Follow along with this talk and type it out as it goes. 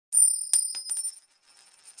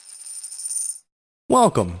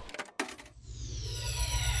Welcome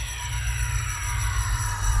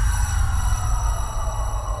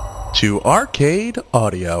to Arcade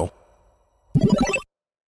Audio.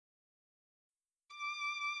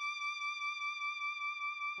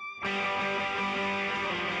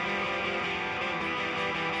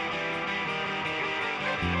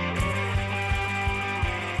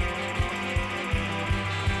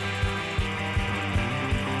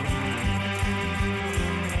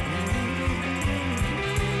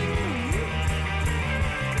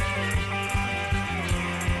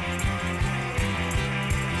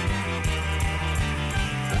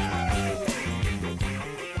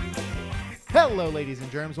 Hello, ladies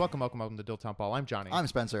and germs. Welcome to Dilettante Ball. I'm Johnny. I'm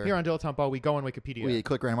Spencer. Here on Dilettante Ball, we go on Wikipedia. We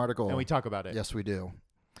click random article. And we talk about it. Yes, we do.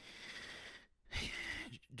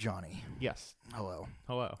 Johnny. Yes. Hello.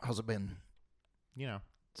 Hello. How's it been? You know,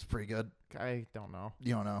 It's pretty good. I don't know.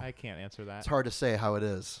 You don't know. I can't answer that. It's hard to say how it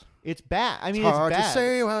is. It's bad. I mean, it's hard bad. to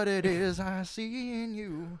say what it is I see in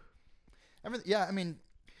you.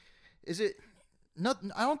 Is it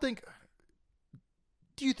nothing? I don't think.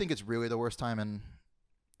 Do you think it's really the worst time in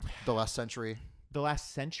the last century? The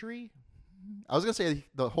last century? I was gonna say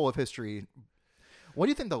the whole of history. What do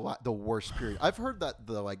you think the worst period? I've heard that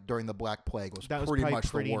during the Black Plague was That was pretty probably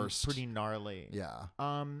much the worst. Pretty gnarly. Yeah.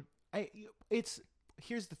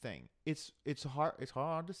 Here's the thing. It's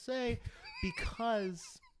hard to say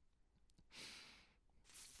because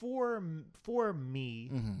for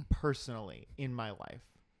me personally in my life,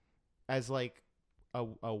 as like a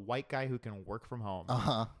white guy who can work from home,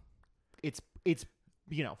 it's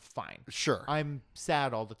fine. Sure. I'm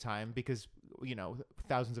sad all the time because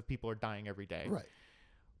thousands of people are dying every day. Right.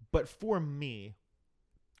 But for me,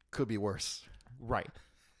 Could be worse. right,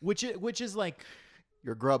 which is like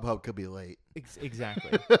Your Grubhub could be late.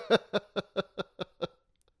 exactly.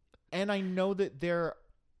 And I know that there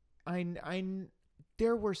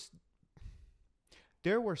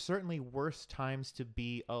were certainly worse times to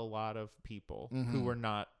be a lot of people who were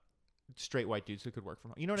not straight white dudes who could work from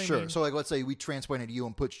home. You know what I mean? Sure. So let's say we transplanted you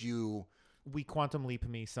and put you. We quantum leap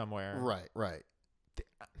me somewhere. Right.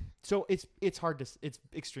 So it's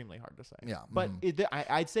extremely hard to say. Yeah. But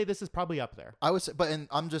I'd say this is probably up there. I would say,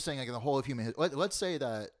 I'm just saying, like, in the whole of human. Let's say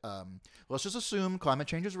that. Let's just assume climate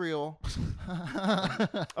change is real.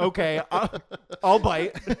 Okay, I'll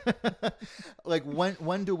bite. Like,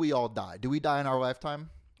 when do we all die? Do we die in our lifetime?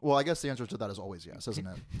 Well, I guess the answer to that is always yes, isn't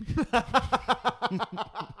it?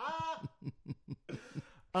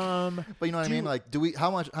 But you know what I mean? Like,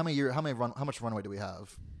 how much runway do we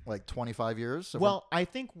have? Like 25 years? Well, I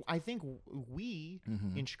think we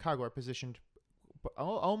in Chicago are positioned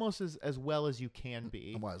almost as well as you can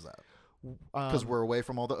be. And why is that? Because we're away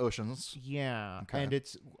from all the oceans. Yeah, Okay. and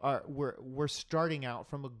it's we're starting out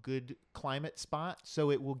from a good climate spot, so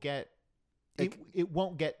it will get it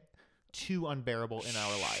won't get too unbearable in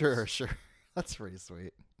our lives. Sure. That's pretty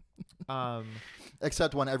sweet.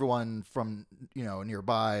 Except when everyone from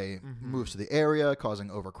nearby moves to the area, causing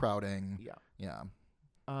overcrowding. Yeah.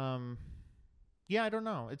 I don't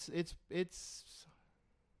know. It's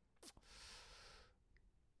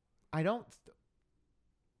I don't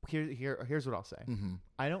here's what I'll say.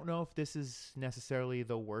 I don't know if this is necessarily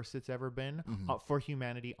the worst it's ever been for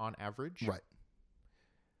humanity on average. Right.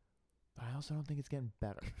 But I also don't think it's getting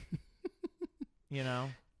better.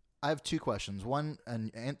 I have two questions. One,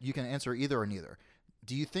 and you can answer either or neither.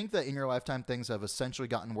 Do you think that in your lifetime things have essentially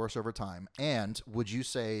gotten worse over time? And would you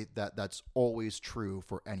say that that's always true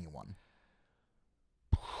for anyone?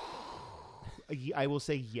 I will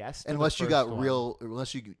say yes. Unless you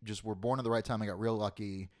just were born at the right time and got real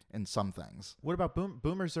lucky in some things. What about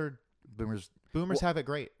boomers? Boomers have it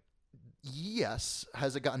great. Yes.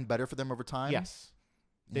 Has it gotten better for them over time? Yes.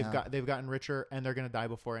 They've gotten richer and they're going to die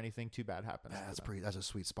before anything too bad happens. That's a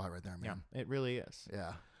sweet spot right there, man. Yeah, it really is.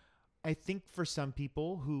 Yeah. I think for some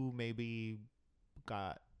people who maybe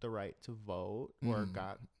got the right to vote or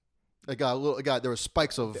there were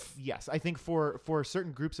spikes of yes, I think for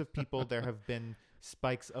certain groups of people there have been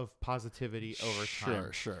spikes of positivity over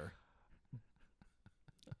time. Sure.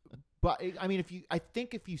 But I mean, if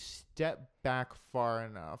you step back far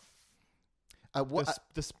enough,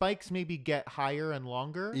 the spikes maybe get higher and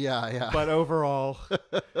longer. Yeah. But overall,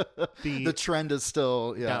 the trend is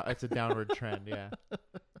still it's a downward trend. Yeah.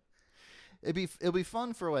 It'll be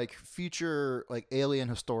fun for like future like alien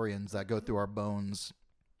historians that go through our bones.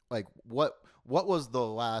 Like what was the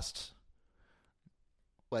last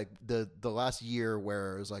the last year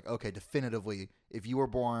where it was like, okay, definitively, if you were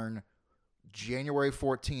born January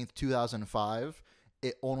 14th, 2005,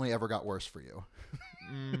 it only ever got worse for you.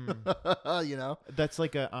 That's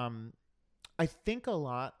like a I think a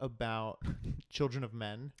lot about Children of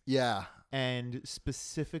Men Yeah. and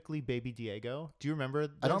specifically Baby Diego. Do you remember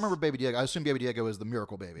this? I don't remember Baby Diego. I assume Baby Diego is the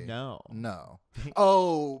miracle baby. No.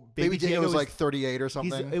 Oh, Baby Diego Diego was is- like 38 or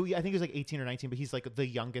something. I think he was like 18 or 19, but he's like the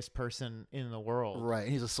youngest person in the world. Right.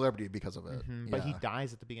 And he's a celebrity because of it. Mhm, But he Yeah.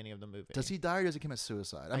 dies at the beginning of the movie. Does he die or does he commit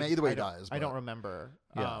suicide? I mean, either way he dies. I don't but- remember.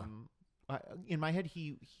 Yeah. In my head,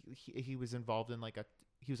 he was involved in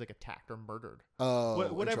he was like attacked or murdered. Oh,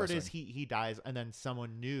 Whatever it is, interesting. he dies, and then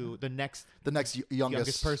someone new, the next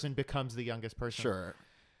youngest person becomes the youngest person. Sure.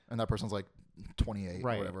 And that person's like 28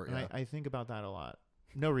 Right. or whatever. And Yeah. I think about that a lot.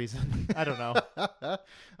 No reason. I don't know.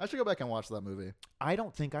 I should go back and watch that movie. I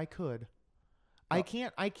don't think I could. No.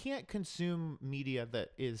 I can't consume media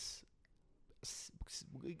that is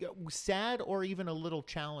sad or even a little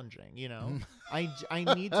challenging, you know. I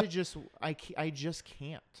need to just I just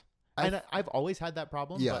can't. I've always had that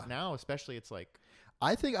problem, Yeah. but now especially it's like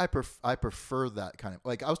I think I prefer that kind of,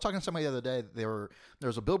 like, I was talking to somebody the other day. There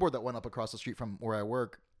was a billboard that went up across the street from where I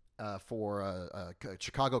work for a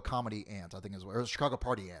Chicago Comedy Ant, I think is what, or Chicago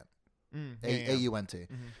Party Ant. AUNT. Mhm.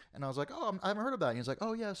 And I was like, oh, I haven't heard of that. And he's like,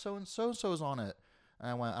 oh yeah, so and so is on it. And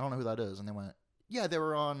I went, I don't know who that is. And they went, yeah, they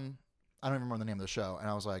were on, I don't even remember the name of the show. And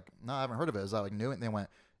I was like, no, I haven't heard of it. Is that like new? And they went,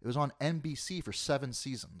 it was on NBC for 7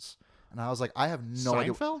 seasons. And I was like, I have no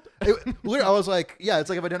idea. Seinfeld? Literally, I was like, yeah, it's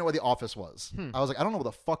like if I didn't know what The Office was. Hmm. I was like, I don't know what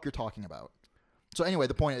the fuck you're talking about. So anyway,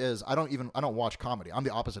 the point is, I don't watch comedy. I'm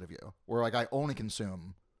the opposite of you, where like I only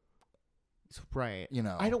consume, Right. you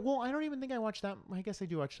know. I don't even think I watch that. I guess I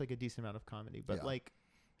do watch like a decent amount of comedy, but Yeah. like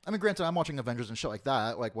I mean, granted, I'm watching Avengers and shit like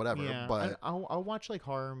that, like whatever. yeah, But I'll watch like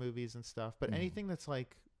horror movies and stuff, but Mhm. anything that's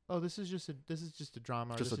like, oh, this is just a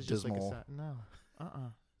drama, or Just this a is just like dismal- a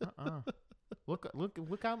no.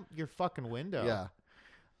 Look out your fucking window. yeah,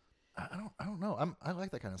 I don't know. I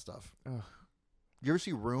like that kind of stuff. Ugh. You ever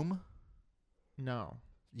see Room? No.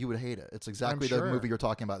 You would hate it. It's exactly the sure. movie you're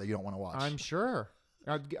talking about that you don't want to watch. I'm sure.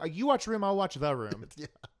 You watch Room, I'll watch The Room. Yeah.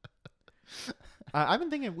 I've been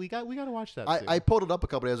thinking we got to watch that. soon. I pulled it up a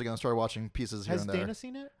couple days ago and started watching pieces here Has and there. Dana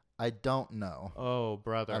seen it? I don't know. Oh,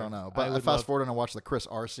 brother. I don't know. I But I, would fast love- forward and I watched the Chris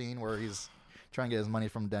R scene where he's trying to get his money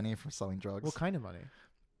from Denny for selling drugs. What kind of money?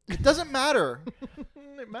 It doesn't matter.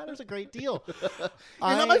 It matters a great deal. You're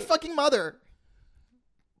not my fucking mother.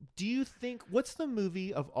 Do you think what's the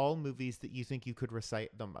movie of all movies that you think you could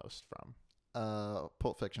recite the most from?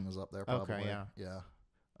 Pulp Fiction is up there probably. Okay, yeah.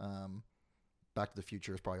 Yeah. Back to the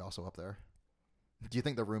Future is probably also up there. Do you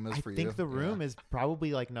think The Room is I for you? think The Room Yeah. is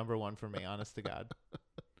probably like number one for me, honest to God.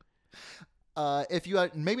 If you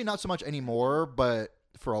had, maybe not so much anymore, but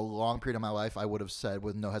for a long period of my life, I would have said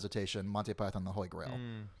with no hesitation, Monty Python and the Holy Grail.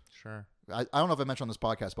 Sure. I don't know if I mentioned on this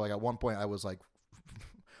podcast, but like at one point I was like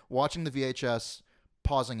watching the VHS,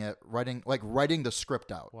 pausing it, writing the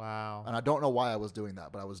script out. Wow. And I don't know why I was doing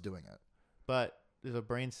that, but I was doing it. But the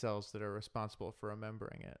brain cells that are responsible for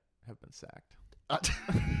remembering it have been sacked. God.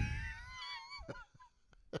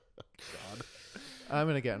 I'm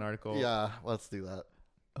going to get an article. Yeah, let's do that.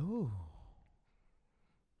 Oh.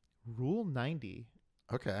 Rule 90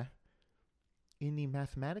 Okay. in the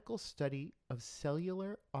mathematical study of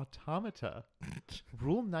cellular automata.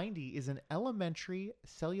 Rule 90 is an elementary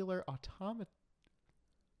cellular automaton.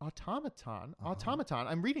 Automaton.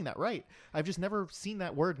 I'm reading that right. I've just never seen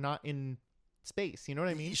that word not in space. You know what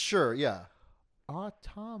I mean? Sure, yeah.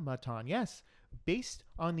 Automaton. Yes. Based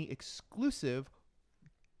on the exclusive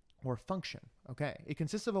or function. Okay. It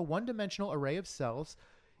consists of a one-dimensional array of cells.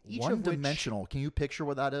 Each of which, One-dimensional. Can you picture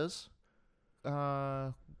what that is?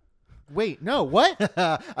 wait, no, what?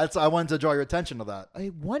 I wanted to draw your attention to that. A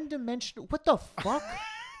one-dimensional. What the fuck?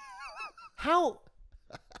 How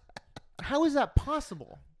is that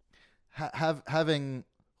possible? Having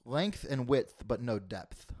length and width, but no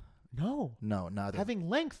depth. No. No, neither. Having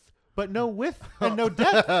length, but no width and no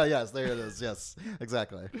depth. Yes, there it is. Yes,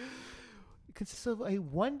 exactly. It consists of a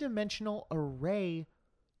one-dimensional array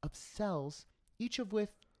of cells, each of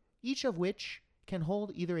which can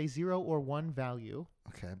hold either a 0 or 1 value.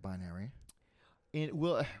 Okay, binary.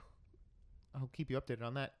 I'll keep you updated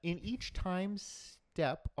on that. In each time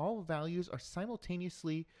step, all values are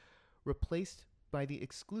simultaneously replaced by the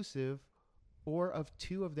exclusive or of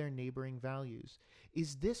 2 of their neighboring values.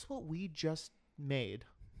 Is this what we just made?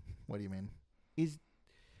 What do you mean?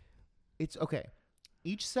 It's okay.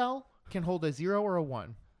 Each cell can hold a 0 or a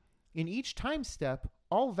 1. In each time step,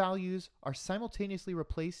 all values are simultaneously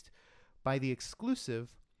replaced by the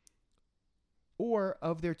exclusive or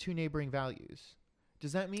of their 2 neighboring values.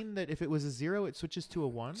 Does that mean that if it was a 0, it switches to a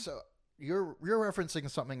 1? So you're referencing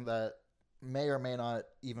something that may or may not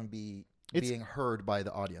even be It's- being heard by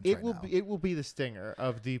the audience It right will now. be. It will be the stinger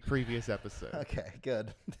of the previous episode. Okay,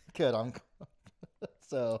 good. Good.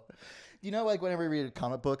 So, like whenever you read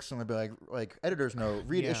comic books and they'll be like editors note,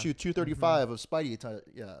 read Yeah. issue 235 of Spidey.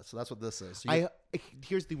 So that's what this is. So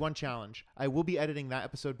Here's the one challenge. I will be editing that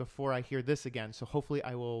episode before I hear this again, so hopefully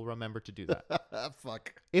I will remember to do that.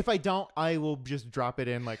 fuck. If I don't, I will just drop it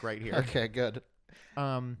in like right here. Okay, good.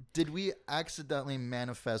 Um, Did we accidentally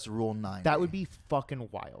manifest Rule 9? that would be fucking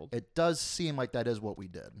wild. It does seem like that is what we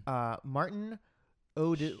did. Martin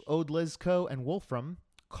Odlesco and Wolfram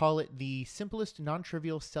call it the simplest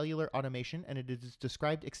non-trivial cellular automation, and it is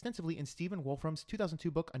described extensively in Stephen Wolfram's 2002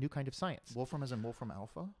 book, A New Kind of Science. Wolfram is in Wolfram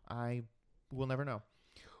Alpha? I will never know.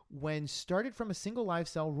 When started from a single live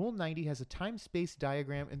cell, Rule 90 has a time-space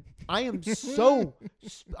diagram, and I am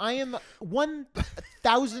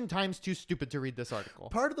 1,000 times too stupid to read this article.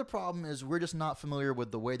 Part of the problem is we're just not familiar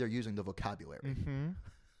with the way they're using the vocabulary. Mm-hmm.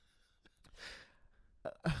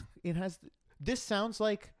 It has. This sounds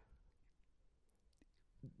like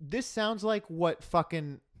what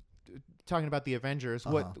fucking talking about the Avengers.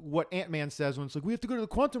 What Ant-Man says when it's like we have to go to the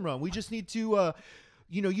quantum realm. We just need to,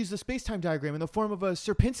 use the space-time diagram in the form of a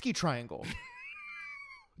Sierpinski triangle.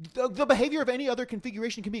 The behavior of any other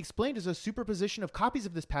configuration can be explained as a superposition of copies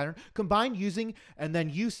of this pattern combined using, and then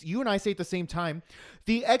you and I say at the same time,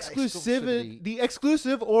 the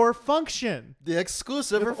exclusive or function. The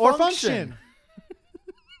exclusive Or function.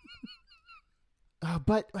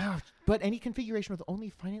 But any configuration with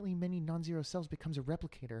only finitely many non-zero cells becomes a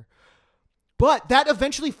replicator. But that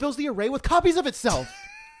eventually fills the array with copies of itself.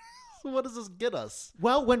 So what does this get us?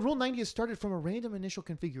 Well, when Rule 90 is started from a random initial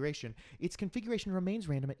configuration, its configuration remains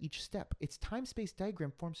random at each step. Its time-space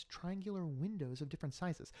diagram forms triangular windows of different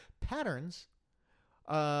sizes. Patterns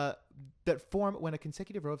that form when a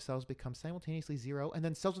consecutive row of cells becomes simultaneously 0, and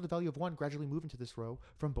then cells with a value of 1 gradually move into this row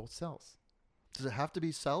from both cells. Does it have to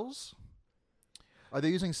be cells? Are they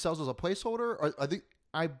using cells as a placeholder? Are they?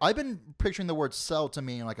 I've been picturing the word cell to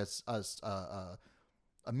mean like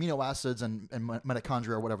amino acids and mitochondria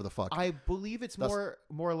or whatever the fuck. I believe it's more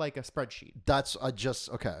like a spreadsheet. That's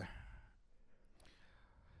okay.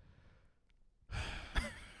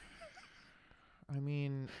 I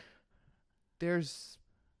mean, there's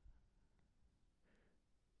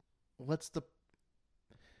What's the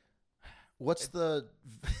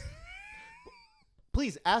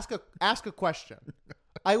Please ask a question.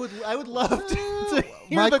 I would love to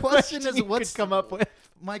hear My the question is you what's could come up with.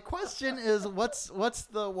 My question is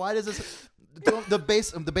why does this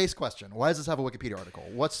the base question? Why does this have a Wikipedia article?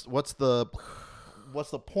 What's the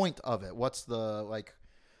point of it? What's the like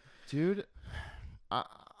Dude,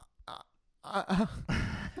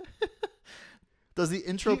 does the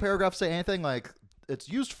intro paragraph say anything like it's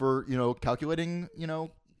used for, calculating,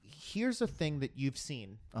 here's a thing that you've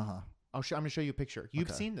seen. Uh-huh. I'm going to show you a picture. You've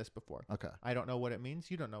Okay. seen this before. Okay. I don't know what it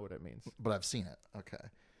means. You don't know what it means. But I've seen it. Okay.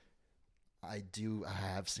 I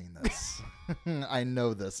have seen this. I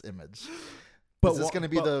know this image. But is this going to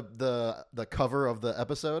be the cover of the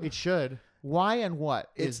episode? It should. Why and what?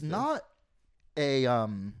 It's not a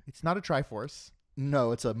It's not a Triforce.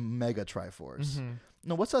 no, it's a mega Triforce. Mhm.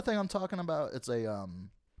 No, what's that thing I'm talking about? It's a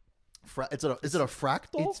is it a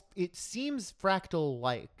fractal? It seems fractal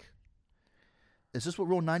like. Is this what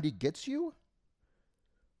Rule 90 gets you?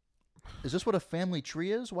 Is this what a family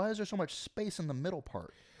tree is? Why is there so much space in the middle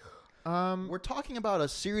part? We're talking about a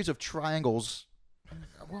series of triangles.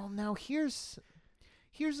 Well, now here's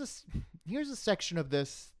a section of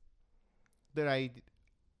this that I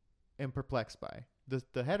am perplexed by.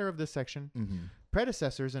 The header of this section: Mm-hmm.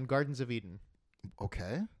 predecessors and Gardens of Eden.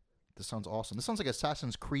 Okay. This sounds awesome. This sounds like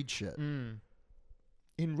Assassin's Creed shit.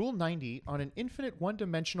 In Rule 90, on an infinite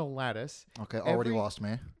one-dimensional lattice, Okay, already lost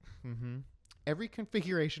me. every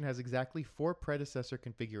configuration has exactly 4 predecessor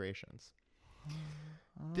configurations.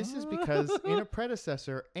 This is because in a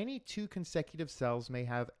predecessor, any 2 consecutive cells may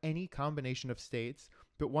have any combination of states,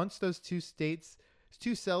 but once those two states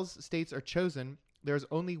are chosen, there's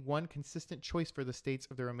only one consistent choice for the states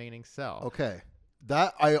of the remaining cell. Okay.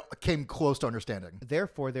 That I came close to understanding.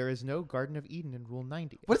 Therefore, there is no Garden of Eden in Rule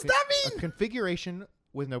 90. What does that mean? A configuration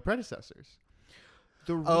with no predecessors.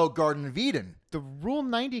 Garden of Eden. The Rule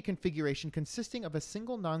 90 configuration, consisting of a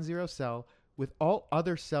single non-zero cell with all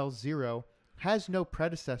other cells 0, has no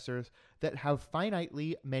predecessors that have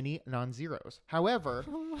finitely many non-zeros. However,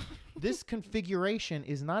 this configuration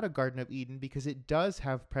is not a Garden of Eden because it does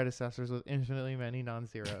have predecessors with infinitely many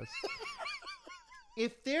non-zeros.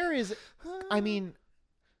 If there is, I mean,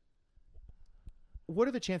 what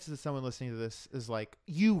are the chances that someone listening to this is like,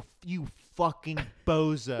 you fucking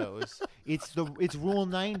bozos. It's rule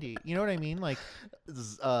 90. You know what I mean? Like,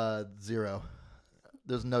 Zero.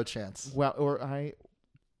 There's no chance. well,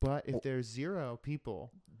 but if there's 0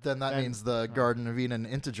 people, Then that means the Garden of Eden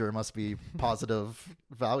integer must be positive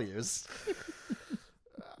values.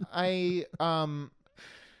 I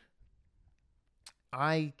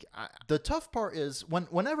The tough part is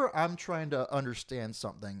whenever I'm trying to understand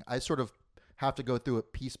something, I sort of have to go through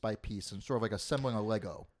it piece by piece and sort of like assembling a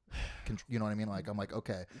Lego. You know what I mean? Like I'm like,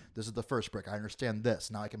 okay, this is the first brick. I understand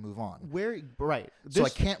this. Now I can move on. right. So I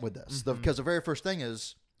can't with this because the very first thing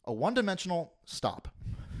is a one-dimensional stop.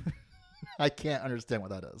 I can't understand what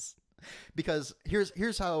that is because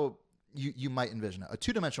here's how you might envision it. A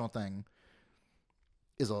two-dimensional thing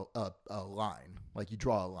is a line. Like you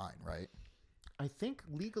draw a line, right? I think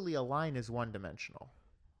legally a line is one-dimensional.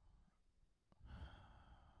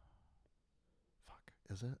 Fuck,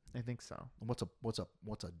 is it? I think so. What's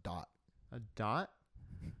a dot? A dot?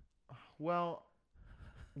 Well,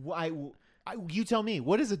 you tell me.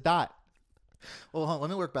 What is a dot? Well, hold on, let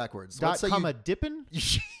me work backwards. Dot, Let's say comma, dipping?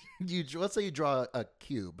 let's say you draw a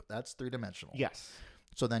cube. That's three-dimensional. Yes.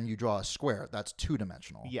 So then you draw a square. That's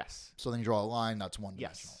two-dimensional. Yes. So then you draw a line. That's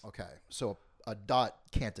one-dimensional. Yes. Okay. So a dot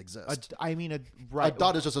can't exist. Right. A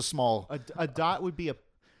dot is just a small. A dot would be a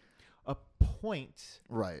point,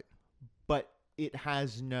 Right. but it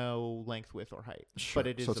has no length, width, or height. Sure. But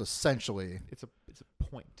it is so it's essentially it's a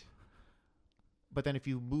point. But then if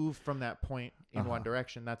you move from that point in one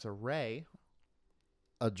direction, that's a ray.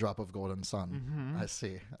 a drop of golden sun. Mm-hmm. I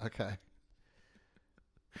see. Okay.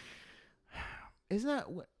 Isn't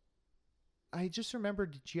that what I just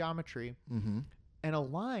remembered geometry? Mm-hmm. And a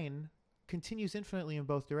line continues infinitely in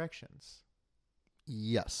both directions,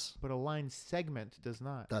 Yes. but a line segment does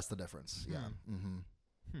not. That's the difference. Yeah.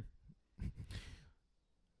 Mm-hmm.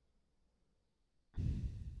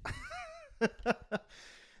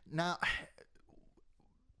 Now,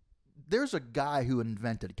 there's a guy who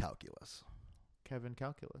invented calculus. Kevin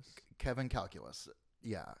Calculus. Kevin Calculus.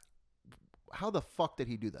 Yeah. How the fuck did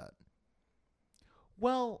he do that?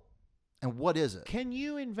 Well, And what is it? can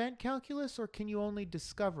you invent calculus or can you only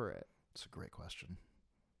discover it? It's a great question.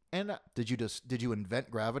 And Did you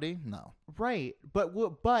invent gravity? No. right, but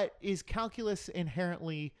is calculus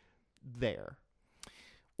inherently there?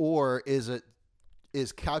 Or is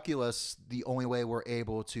calculus the only way we're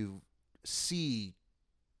able to see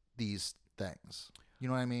these things? You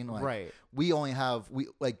know what I mean? Like, Right. We only have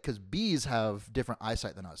because bees have different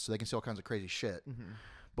eyesight than us, so they can see all kinds of crazy shit. Mm-hmm.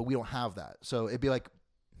 But we don't have that. So it'd be like,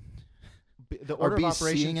 The are order of bees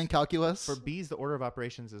operations seeing in calculus? for bees, the order of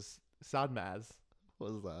operations is SODMAS.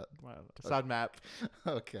 What is that? SODMAP.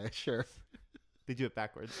 Okay, sure. They do it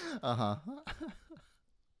backwards. Uh-huh.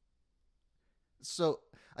 So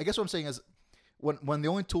I guess what I'm saying is when the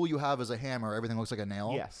only tool you have is a hammer, everything looks like a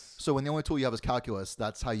nail. Yes. So when the only tool you have is calculus,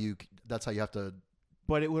 that's how you have to.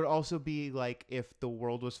 But it would also be like if the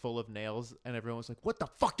world was full of nails and everyone was like, "What the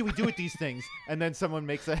fuck do we do with these things?" And then someone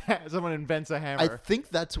invents a hammer. I think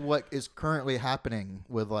that's what is currently happening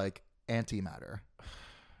with like antimatter.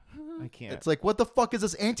 I can't. It's like, what the fuck is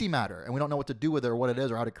this antimatter? And we don't know what to do with it or what it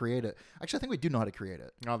is or how to create it. Actually, I think we do know how to create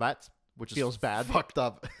it, Oh, that which feels is bad. fucked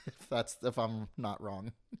up. If I'm not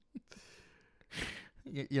wrong.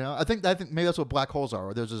 You know, I think maybe that's what black holes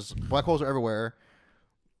are. There's just black holes are everywhere.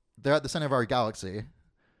 They're at the center of our galaxy.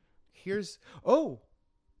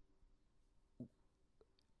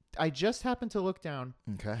 I just happened to look down.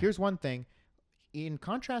 Okay. Here's one thing. In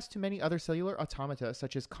contrast to many other cellular automata,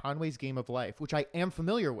 such as Conway's Game of Life, which I am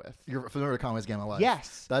familiar with. You're familiar with Conway's Game of Life?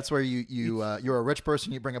 Yes. That's where you're a rich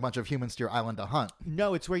person. You bring a bunch of humans to your island to hunt.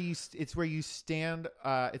 No, it's where you stand.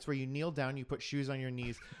 It's where you kneel down. You put shoes on your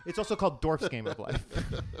knees. It's also called Dorf's Game of Life.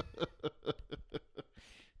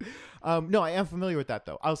 No, I am familiar with that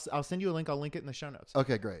though. I'll send you a link. I'll link it in the show notes.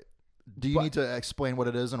 Okay, great. Do you need to explain what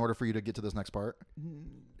it is in order for you to get to this next part?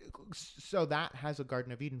 So that has a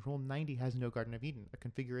Garden of Eden. Rule 90 has no Garden of Eden, a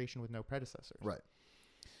configuration with no predecessors. Right.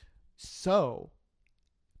 So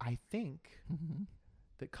I think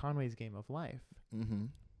that Conway's Game of Life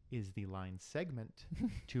is the line segment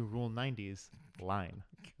to Rule 90's line.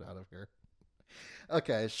 Get out of here.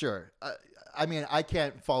 Okay, sure. I mean, I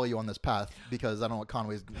can't follow you on this path because I don't know what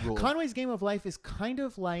Conway's rule is. Conway's Game of Life is kind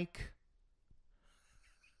of like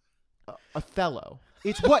Othello.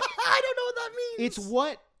 It's what I don't know what that means.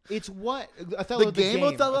 It's what Othello. The game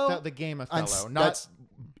Othello? The game Othello. That's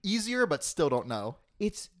easier, but still don't know.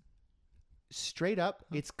 It's straight up.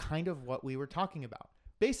 It's kind of what we were talking about.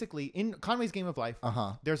 Basically, in Conway's Game of Life,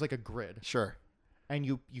 there's like a grid, Sure. and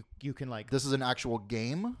you can like This is an actual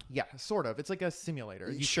game? yeah, sort of. It's like a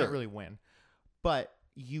simulator. You Sure. can't really win, but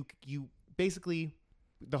you basically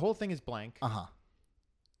the whole thing is blank.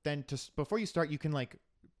 Then before you start, you can like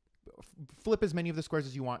flip as many of the squares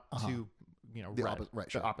as you want to, The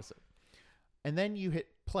red, sure. opposite. And then you hit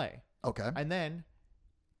play. Okay. And then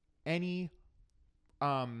any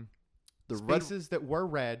The spaces that were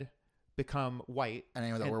red become white. And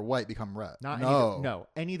any that were white become red.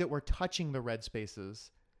 Any that were touching the red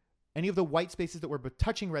spaces. Any of the white spaces that were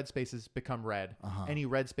touching red spaces become red. Any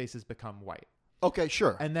red spaces become white. Okay,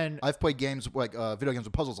 sure. And then I've played games like video games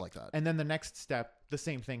with puzzles like that. And then the next step, the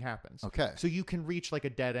same thing happens. Okay. So you can reach like a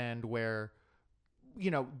dead end where,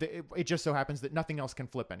 it just so happens that nothing else can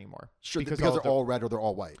flip anymore. Sure, because they're all red or they're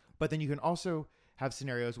all white. But then you can also have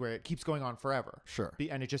scenarios where it keeps going on forever. Sure.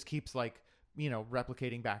 And it just keeps like,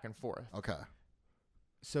 replicating back and forth. Okay.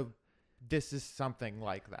 So this is something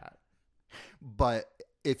like that. But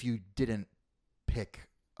if you didn't pick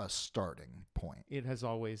a starting point. It has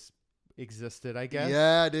always existed, I guess.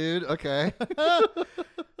 Yeah, dude. Okay.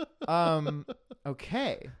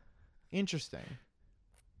 Okay. Interesting.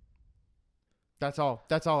 That's all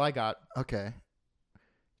I got. Okay.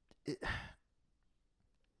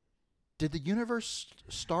 Did the universe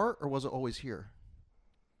start or was it always here?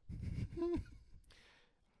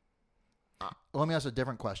 Let me ask a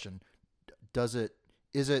different question. Does it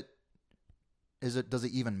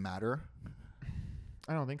even matter?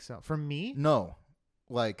 I don't think so. For me? No.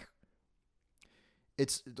 Like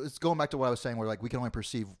it's going back to what I was saying where like we can only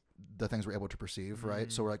perceive the things we're able to perceive,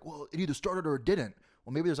 right? So we're like, well, it either started or it didn't.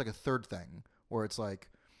 Well, maybe there's like a third thing where it's like,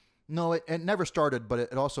 no, it never started, but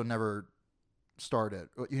it also never started.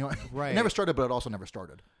 Right. It never started, but it also never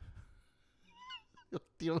started.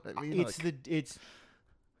 Do you know what I mean? It's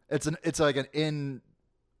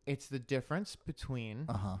the difference between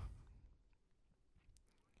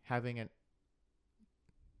having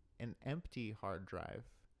an empty hard drive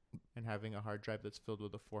and having a hard drive that's filled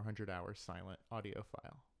with a 400-hour silent audio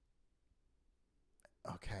file.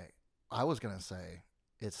 Okay. I was going to say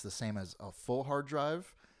it's the same as a full hard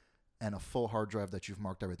drive and a full hard drive that you've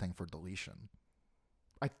marked everything for deletion.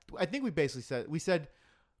 I think we said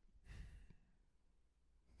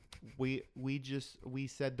we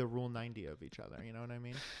said the rule 90 of each other, you know what I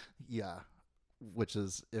mean? Yeah. Which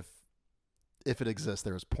is if it exists,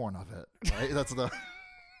 there is porn of it, right? That's the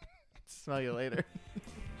Smell you later.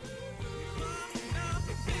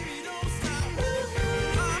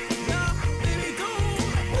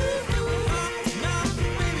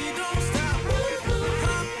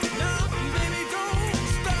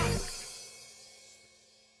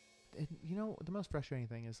 The most frustrating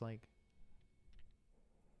thing is like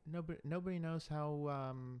nobody knows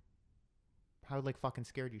how like fucking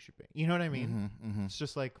scared you should be. You know what I mean? It's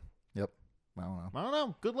just like, yep. I don't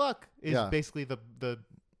know. Good luck is basically the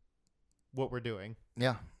what we're doing.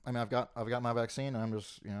 Yeah. I mean, I've got my vaccine and I'm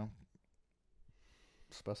just,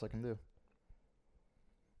 it's the best I can do.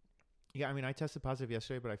 Yeah. I mean, I tested positive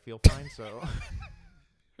yesterday, but I feel fine. So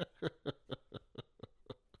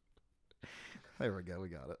there we go. We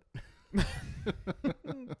got it.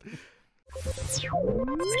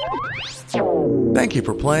 Thank you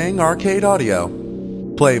for playing Arcade Audio.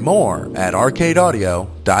 Play more at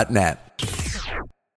arcadeaudio.net.